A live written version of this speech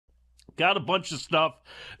got a bunch of stuff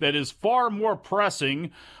that is far more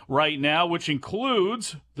pressing right now, which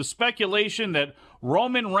includes the speculation that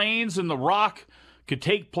Roman Reigns and The Rock could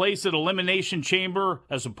take place at Elimination Chamber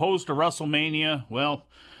as opposed to WrestleMania. Well,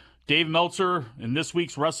 Dave Meltzer in this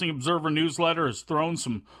week's Wrestling Observer newsletter has thrown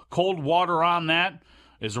some cold water on that,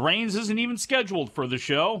 as Reigns isn't even scheduled for the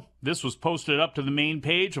show. This was posted up to the main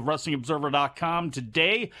page of WrestlingObserver.com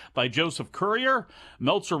today by Joseph Courier.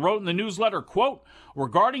 Meltzer wrote in the newsletter, quote,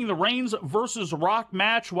 regarding the Reigns versus Rock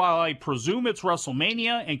match, while I presume it's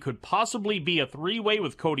WrestleMania and could possibly be a three-way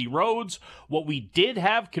with Cody Rhodes, what we did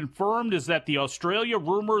have confirmed is that the Australia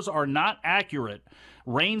rumors are not accurate.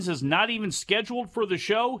 Reigns is not even scheduled for the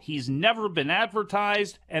show. He's never been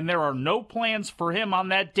advertised, and there are no plans for him on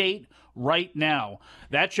that date right now.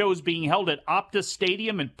 That show is being held at Optus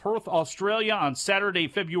Stadium in Perth, Australia on Saturday,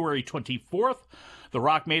 February 24th. The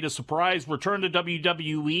Rock made a surprise return to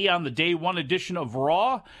WWE on the Day 1 edition of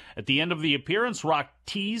Raw. At the end of the appearance, Rock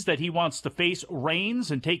teased that he wants to face Reigns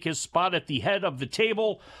and take his spot at the head of the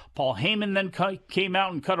table. Paul Heyman then came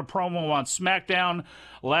out and cut a promo on SmackDown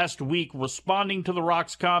last week responding to The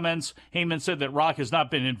Rock's comments. Heyman said that Rock has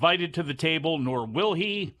not been invited to the table, nor will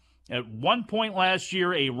he. At one point last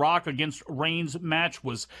year, a Rock against Reigns match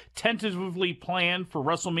was tentatively planned for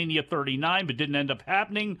WrestleMania 39, but didn't end up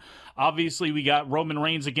happening. Obviously, we got Roman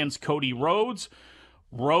Reigns against Cody Rhodes.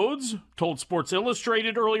 Rhodes told Sports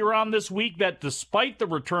Illustrated earlier on this week that despite the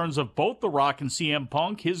returns of both The Rock and CM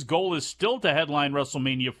Punk, his goal is still to headline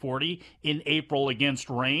WrestleMania 40 in April against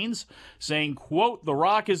Reigns, saying, quote, The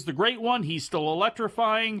Rock is the great one. He's still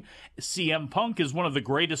electrifying. CM Punk is one of the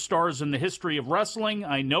greatest stars in the history of wrestling.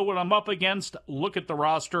 I know what I'm up against. Look at the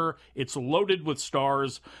roster. It's loaded with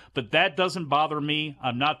stars, but that doesn't bother me.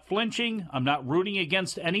 I'm not flinching. I'm not rooting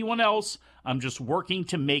against anyone else. I'm just working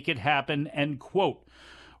to make it happen, end quote.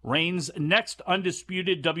 Reigns' next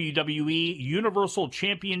undisputed WWE Universal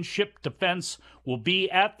Championship defense will be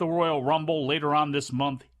at the Royal Rumble later on this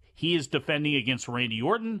month. He is defending against Randy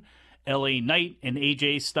Orton, LA Knight, and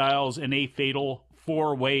AJ Styles in a fatal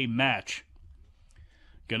four-way match.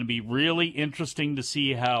 Going to be really interesting to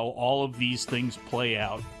see how all of these things play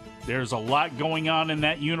out. There's a lot going on in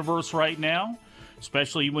that universe right now,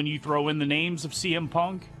 especially when you throw in the names of CM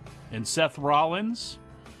Punk and Seth Rollins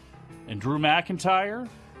and Drew McIntyre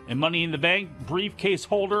and Money in the Bank briefcase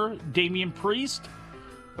holder Damian Priest.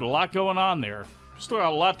 But a lot going on there. Still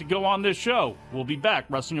got a lot to go on this show. We'll be back,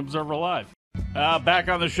 Wrestling Observer Live. Back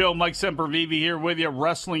on the show, Mike Sempervive here with you,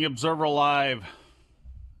 Wrestling Observer Live.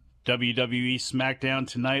 WWE SmackDown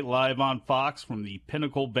tonight live on Fox from the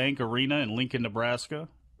Pinnacle Bank Arena in Lincoln, Nebraska.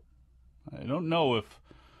 I don't know if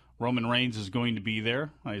Roman Reigns is going to be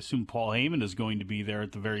there. I assume Paul Heyman is going to be there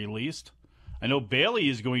at the very least. I know Bayley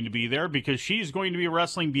is going to be there because she's going to be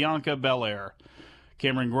wrestling Bianca Belair.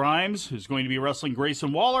 Cameron Grimes is going to be wrestling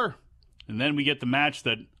Grayson Waller. And then we get the match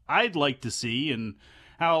that I'd like to see, and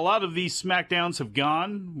how a lot of these SmackDowns have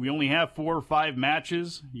gone. We only have 4 or 5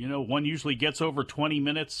 matches. You know, one usually gets over 20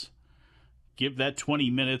 minutes. Give that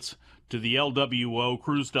 20 minutes to the LWO,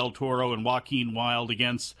 Cruz del Toro and Joaquin Wilde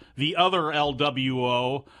against the other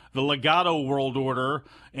LWO, the Legado World Order,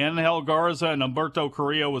 Angel Garza and Humberto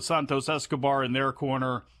Carrillo with Santos Escobar in their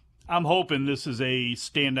corner. I'm hoping this is a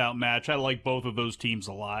standout match. I like both of those teams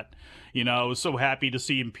a lot. You know, I was so happy to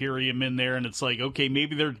see Imperium in there, and it's like, okay,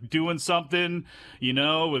 maybe they're doing something, you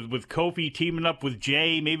know, with Kofi teaming up with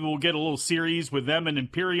Jay. Maybe we'll get a little series with them and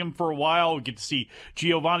Imperium for a while. We'll get to see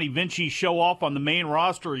Giovanni Vinci show off on the main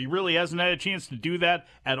roster. He really hasn't had a chance to do that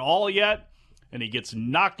at all yet, and he gets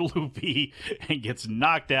knocked loopy and gets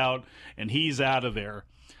knocked out, and he's out of there.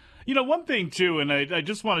 You know, one thing, too, and I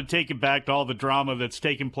just want to take it back to all the drama that's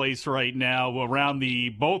taking place right now around the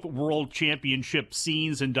both world championship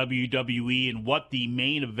scenes in WWE and what the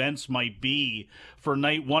main events might be for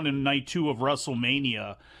night 1 and night 2 of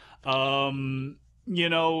WrestleMania. You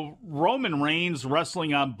know, Roman Reigns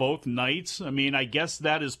wrestling on both nights, I mean, I guess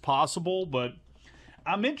that is possible, but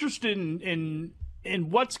I'm interested in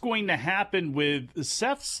what's going to happen with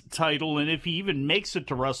Seth's title and if he even makes it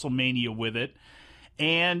to WrestleMania with it.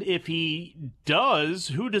 And if he does,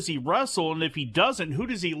 who does he wrestle? And if he doesn't, who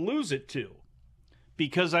does he lose it to?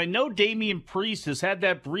 Because I know Damian Priest has had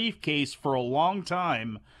that briefcase for a long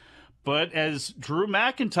time, but as Drew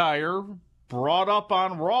McIntyre brought up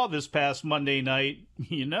on Raw this past Monday night,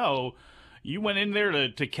 you know, you went in there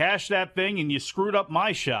to cash that thing and you screwed up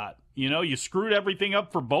my shot. You know, you screwed everything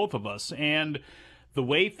up for both of us. And the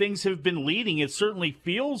way things have been leading, it certainly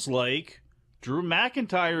feels like Drew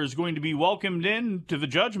McIntyre is going to be welcomed in to the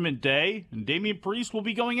Judgment Day, and Damian Priest will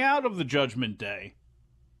be going out of the Judgment Day.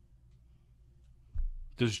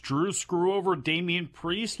 Does Drew screw over Damian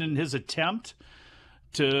Priest in his attempt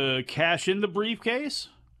to cash in the briefcase?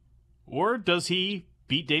 Or does he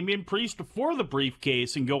beat Damian Priest for the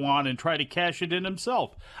briefcase and go on and try to cash it in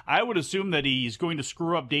himself? I would assume that he's going to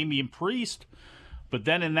screw up Damian Priest. But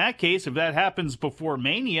then in that case, if that happens before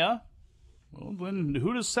Mania, well, then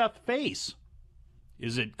who does Seth face?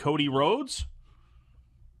 Is it Cody Rhodes?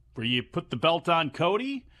 Where you put the belt on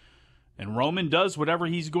Cody and Roman does whatever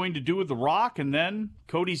he's going to do with The Rock, and then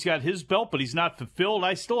Cody's got his belt, but he's not fulfilled.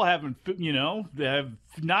 I still haven't, have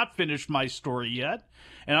not finished my story yet,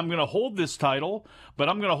 and I'm going to hold this title, but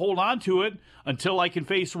I'm going to hold on to it until I can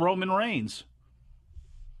face Roman Reigns.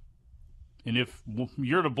 And if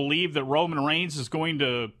you're to believe that Roman Reigns is going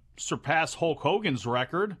to surpass Hulk Hogan's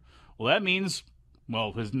record, well, that means,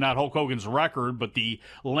 well, it's not Hulk Hogan's record, but the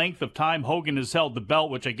length of time Hogan has held the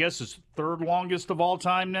belt, which I guess is third longest of all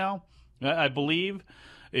time now, I believe.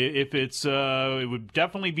 If it's, it would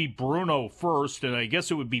definitely be Bruno first, and I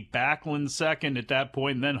guess it would be Backlund second at that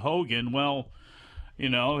point, and then Hogan. Well,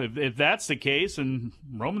 if that's the case, and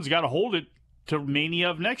Roman's got to hold it to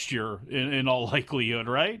Mania of next year in all likelihood,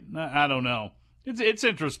 right? I don't know. It's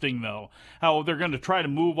interesting, though, how they're going to try to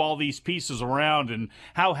move all these pieces around and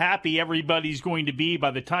how happy everybody's going to be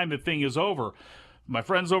by the time the thing is over. My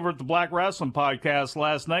friends over at the Black Wrestling Podcast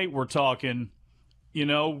last night were talking,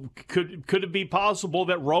 could it be possible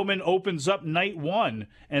that Roman opens up night 1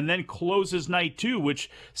 and then closes night 2, which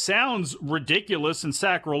sounds ridiculous and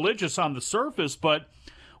sacrilegious on the surface, but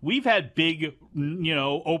we've had big,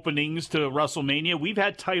 openings to WrestleMania. We've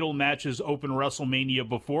had title matches open WrestleMania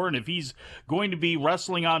before, and if he's going to be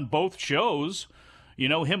wrestling on both shows,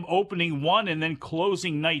 him opening 1 and then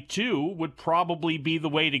closing night 2 would probably be the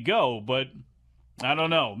way to go. But I don't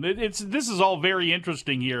know. This is all very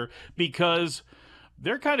interesting here because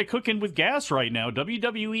they're kind of cooking with gas right now.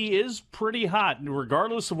 WWE is pretty hot,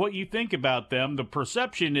 regardless of what you think about them. The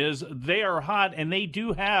perception is they are hot, and they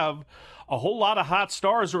do have a whole lot of hot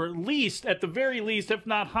stars, or at the very least, if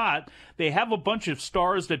not hot, they have a bunch of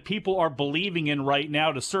stars that people are believing in right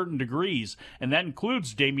now to certain degrees, and that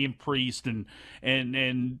includes Damian Priest and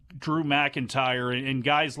Drew McIntyre and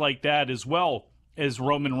guys like that, as well as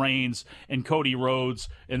Roman Reigns and Cody Rhodes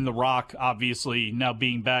and The Rock, obviously now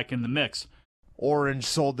being back in the mix. Orange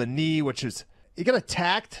sold the knee, which is, he got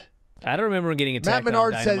attacked. I don't remember him getting attacked. Matt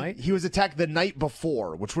Menard on Dynamite. said he was attacked the night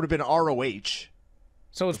before, which would have been ROH.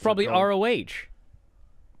 So it's probably ROH.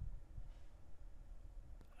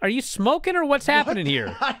 Are you smoking or what's happening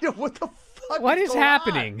here? I know, what the fuck What is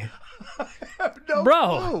happening? I have no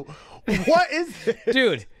Bro. clue. What is this?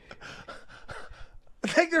 Dude.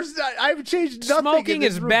 Like I haven't changed nothing. Smoking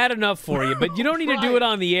is bad enough for you, but you don't need to do it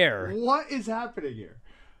on the air. What is happening here?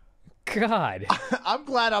 God. I'm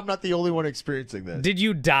glad I'm not the only one experiencing this. Did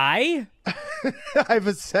you die? I've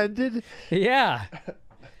ascended? Yeah.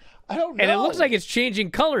 I don't know. And it looks like it's changing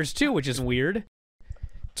colors, too, which is weird.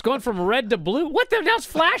 It's going from red to blue. What the hell's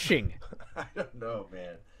flashing? I don't know,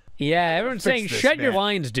 man. Yeah, everyone's saying, shut your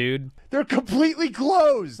lines, dude. They're completely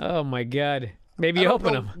closed. Oh, my God. Maybe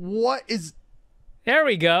open them. What is... There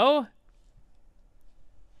we go.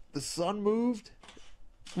 The sun moved?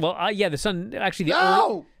 Well, yeah, the sun... Actually, the...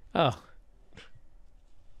 No! Oh.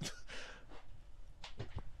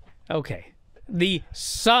 Okay. The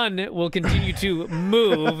sun will continue to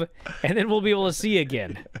move, and then we'll be able to see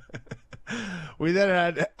again. We then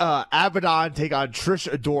had Abaddon take on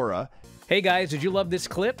Trish Adora. Hey guys, did you love this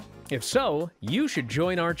clip? If so, you should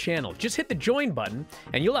join our channel. Just hit the join button,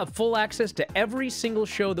 and you'll have full access to every single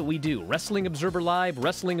show that we do. Wrestling Observer Live,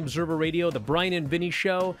 Wrestling Observer Radio, The Brian and Vinny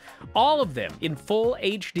Show, all of them in full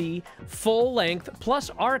HD, full length, plus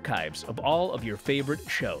archives of all of your favorite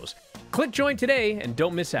shows. Click join today and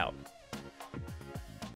don't miss out.